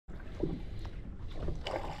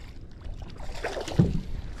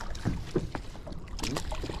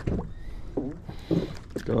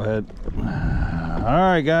Go ahead. All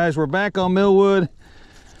right, guys, we're back on Millwood.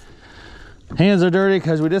 Hands are dirty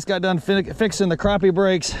because we just got done fixing the crappie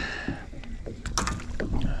brakes.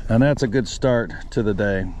 And that's a good start to the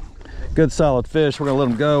day. Good solid fish. We're gonna let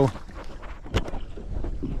them go.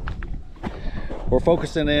 We're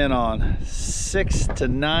focusing in on 6 to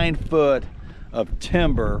 9 foot of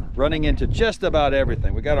timber running into just about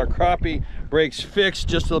everything. We got our crappie brakes fixed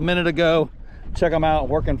just a minute ago. Check them out,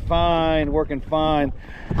 working fine, working fine.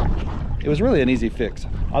 It was really an easy fix.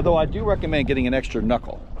 Although I do recommend getting an extra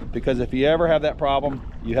knuckle, because if you ever have that problem,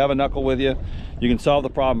 you have a knuckle with you, you can solve the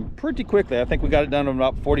problem pretty quickly. I think we got it done in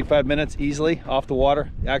about 45 minutes easily off the water.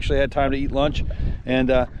 Actually had time to eat lunch.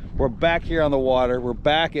 And we're back here on the water. We're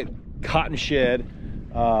back at Cotton Shed.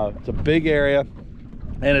 It's a big area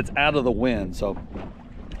and it's out of the wind. So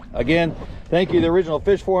again, thank you, the Original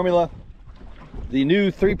Fish Formula. The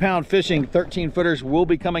new 3-pound fishing 13-footers will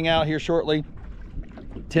be coming out here shortly.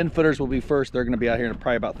 10-footers will be first. They're going to be out here in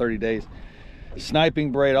probably about 30 days.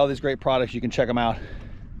 Sniping braid, all these great products, you can check them out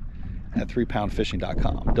at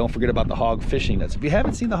 3poundfishing.com. Don't forget about the hog fishing nets. If you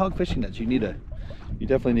haven't seen the hog fishing nets, you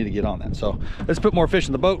definitely need to get on that. So let's put more fish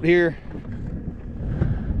in the boat here.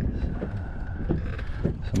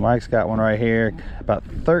 So Mike's got one right here, about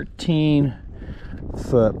 13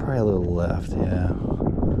 foot, probably a little left, yeah.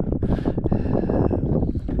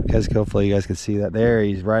 Hopefully you guys can see that there.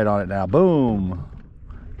 He's right on it now. Boom.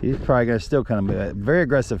 He's probably gonna still kind of very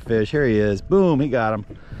aggressive fish. Here he is. Boom, he got him.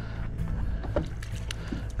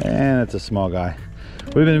 And it's a small guy.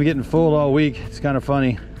 We've been getting fooled all week. It's kind of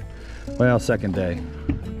funny. Well, second day.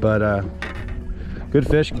 But good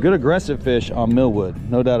fish, good aggressive fish on Millwood,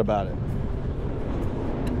 no doubt about it.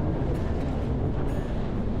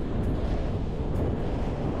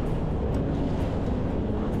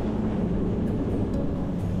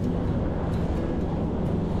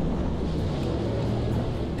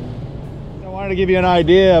 To give you an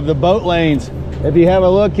idea of the boat lanes, if you have a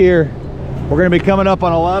look here, we're going to be coming up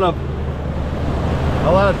on a lot of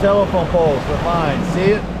telephone poles with lines.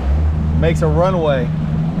 See it? Makes a runway.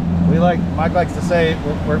 Mike likes to say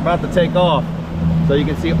we're about to take off. So you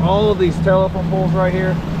can see all of these telephone poles right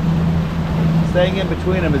here. Staying in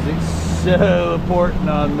between them is so important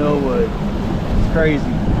on Millwood. It's crazy.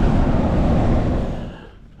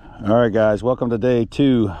 All right, guys, welcome to day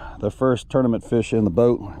 2. The first tournament fish in the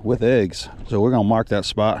boat with eggs. So we're gonna mark that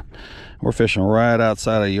spot. We're fishing right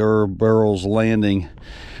outside of your Burrow's Landing,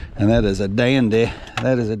 and that is a dandy.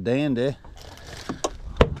 That is a dandy.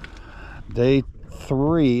 Day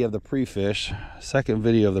 3 of the pre-fish, second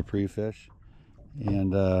video of the pre-fish,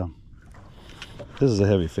 and this is a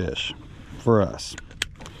heavy fish for us.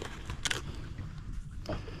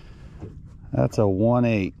 That's a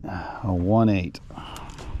 1/8, a 1/8.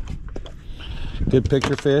 Good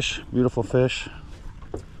picture fish, beautiful fish.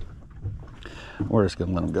 We're just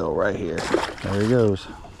gonna let him go right here. There he goes.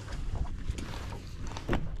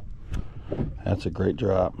 That's a great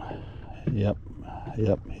drop. Yep,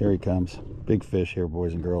 here he comes. Big fish here,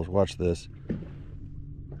 boys and girls. Watch this.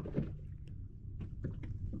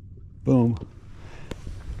 Boom.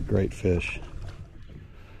 Great fish.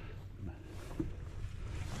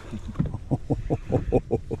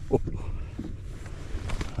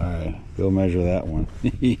 All right, go measure that one.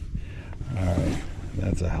 All right,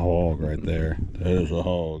 that's a hog right there. There's a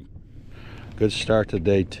hog. Good start to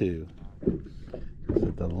day 2. Is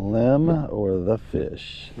it the limb or the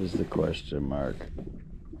fish is the question mark.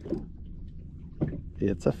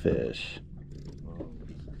 It's a fish.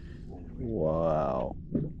 Wow.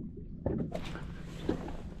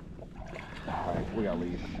 All right, we gotta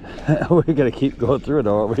leave. We gotta keep going through it,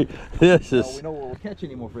 aren't we? This is. We know we'll catch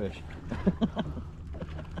any more fish.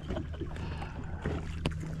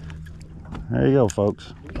 There you go,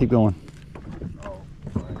 folks. Keep going.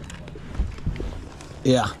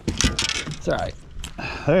 Yeah, it's all right.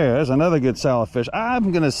 There's another good solid fish.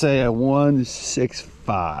 I'm gonna say a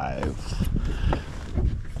 165.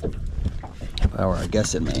 If I were a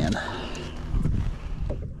guessing man.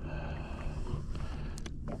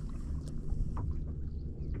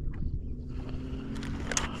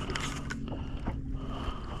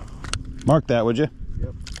 Mark that, would you?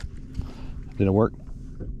 Yep. Did it work?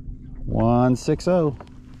 160.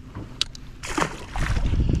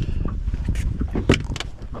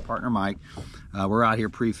 My partner Mike, we're out here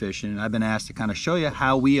pre-fishing, and I've been asked to kind of show you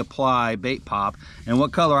how we apply bait pop and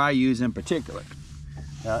what color I use in particular.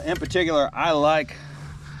 In particular, I like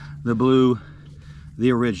the blue,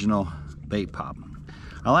 the original bait pop.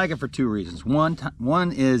 I like it for 2 reasons.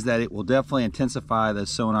 One is that it will definitely intensify the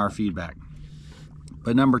sonar feedback.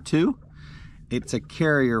 But number 2, it's a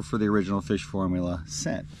carrier for the Original Fish Formula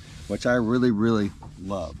scent. which I really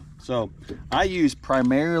love. So I use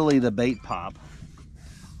primarily the bait pop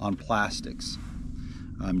on plastics.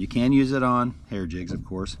 You can use it on hair jigs, of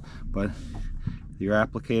course, but your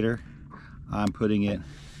applicator, I'm putting it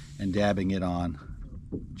and dabbing it on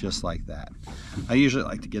just like that. I usually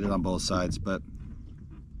like to get it on both sides, but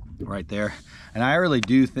right there. And I really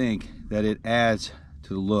do think that it adds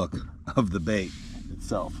to the look of the bait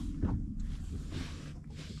itself.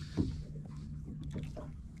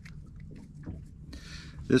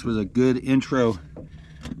 This was a good intro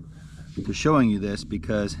to showing you this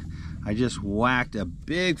because I just whacked a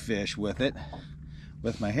big fish with it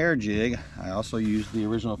with my hair jig. I also used the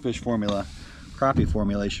original fish formula crappie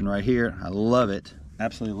formulation right here. I love it,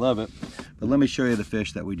 absolutely love it. But let me show you the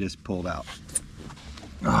fish that we just pulled out.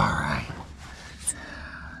 All right,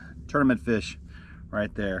 tournament fish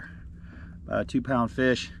right there, about a 2-pound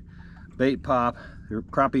fish. Bait pop, your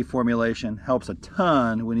crappie formulation helps a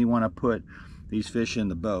ton when you want to put these fish in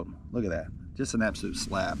the boat. Look at that, just an absolute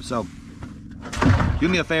slab. So do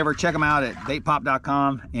me a favor, check them out at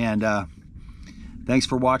baitpop.com, and thanks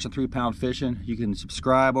for watching 3-Pound Fishing. You can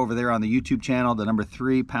subscribe over there on the YouTube channel, the number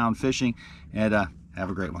 3-Pound Fishing, and have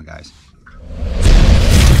a great one, guys.